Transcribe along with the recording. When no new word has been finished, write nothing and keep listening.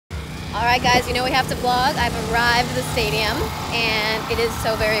All right, guys, you know we have to vlog. I've arrived at the stadium, and it is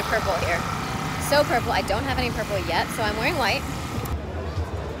so very purple here. So purple. I don't have any purple yet, so I'm wearing white.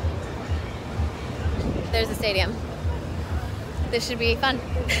 There's the stadium. This should be fun.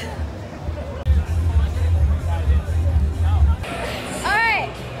 All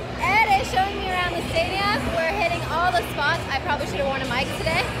right, Ed is showing me around the stadium. We're hitting all the spots. I probably should have worn a mic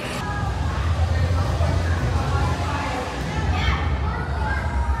today.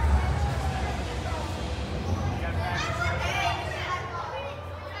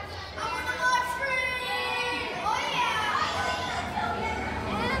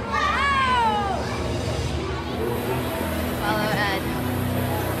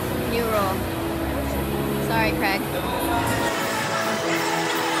 Sorry, Craig.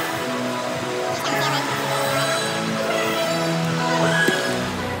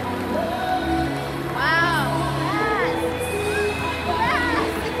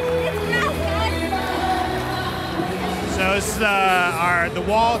 So this is the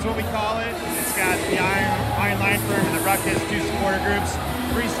wall is what we call it. It's got the iron line firm and the ruckus, 2 supporter groups,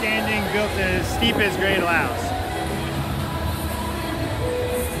 freestanding, built as steep as grade allows.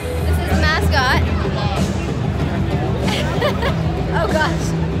 This is the mascot. Oh gosh.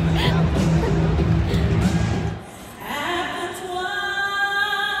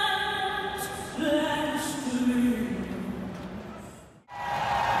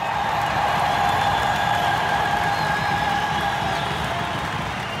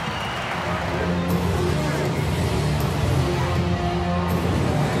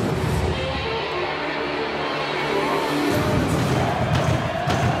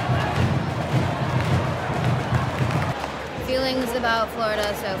 Feelings about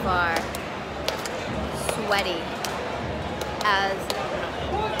Florida so far. Sweaty as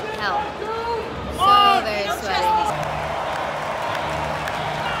hell. So very sweaty.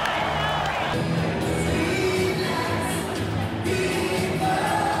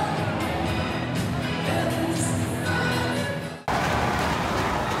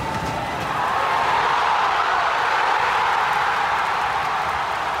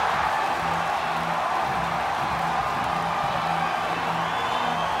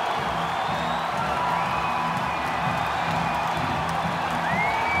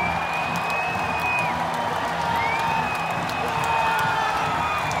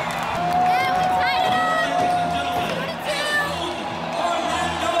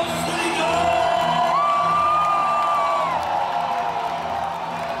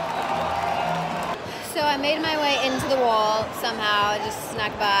 So I made my way into the wall somehow, just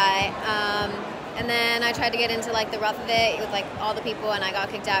snuck by, and then I tried to get into like the rough of it with like all the people, and I got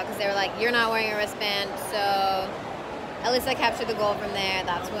kicked out because they were like, "You're not wearing a wristband." So at least I captured the goal from there.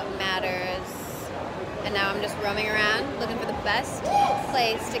 That's what matters. And now I'm just roaming around looking for the best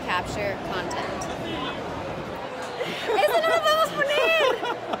place to capture content. ¡Eso no lo podemos poner!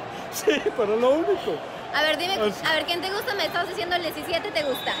 Sí, pero lo único. A ver, dime, a ver, ¿quién te gusta? Me estabas diciendo el 17 te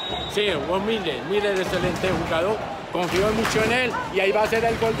gusta. Sí, Juan Miller, excelente jugador. Confío mucho en él y ahí va a ser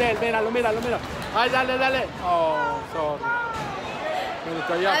el gol de él. Míralo. Ay, dale. Oh, sorry. Bueno,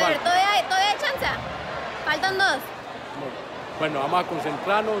 todavía a ver, todavía hay chance. Faltan 2. Bueno, vamos a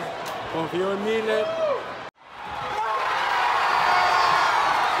concentrarnos. Confío en Miller.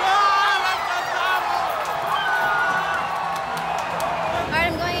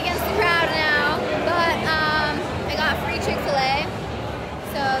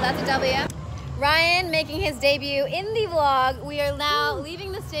 That's a W. Ryan making his debut in the vlog. We are now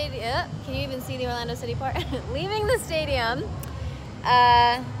leaving the stadium. Can you even see the Orlando City part? Leaving the stadium.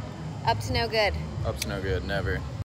 Up to no good. Up to no good, never.